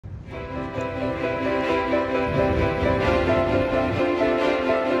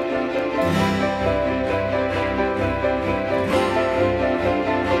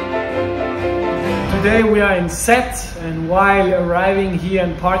Today we are in Sète, and while arriving here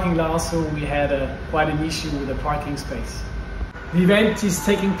in parking lot, also we had quite an issue with the parking space. The event is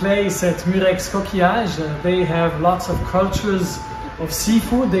taking place at Murex Coquillages. They have lots of cultures of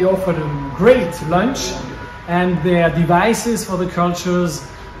seafood. They offer a great lunch, and their devices for the cultures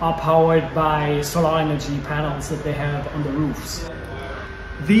are powered by solar energy panels that they have on the roofs.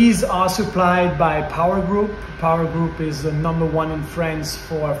 These are supplied by POwR Group. POwR Group is the #1 in France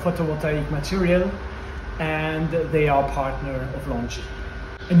for photovoltaic material, and they are partner of launch.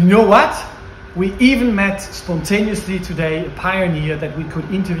 And you know what? We even met spontaneously today a pioneer that we could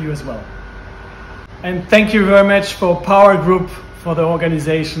interview as well. And thank you very much for POwR Group for the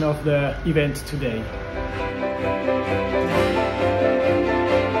organization of the event today.